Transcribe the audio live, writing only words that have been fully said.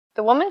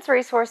The Women's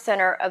Resource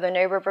Center of the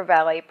New River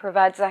Valley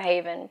provides a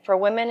haven for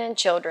women and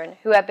children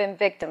who have been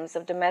victims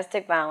of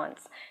domestic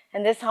violence,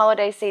 and this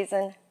holiday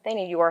season, they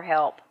need your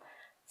help.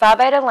 Phi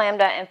Beta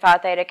Lambda and Phi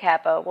Theta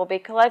Kappa will be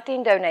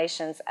collecting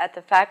donations at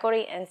the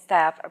Faculty and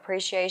Staff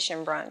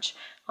Appreciation Brunch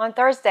on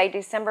Thursday,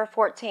 December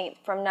 14th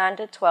from 9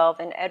 to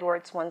 12 in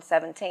Edwards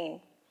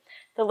 117.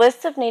 The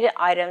list of needed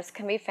items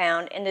can be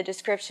found in the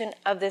description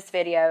of this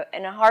video,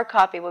 and a hard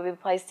copy will be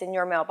placed in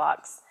your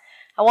mailbox.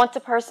 I want to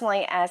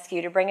personally ask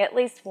you to bring at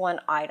least one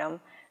item.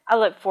 I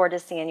look forward to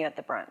seeing you at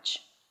the brunch.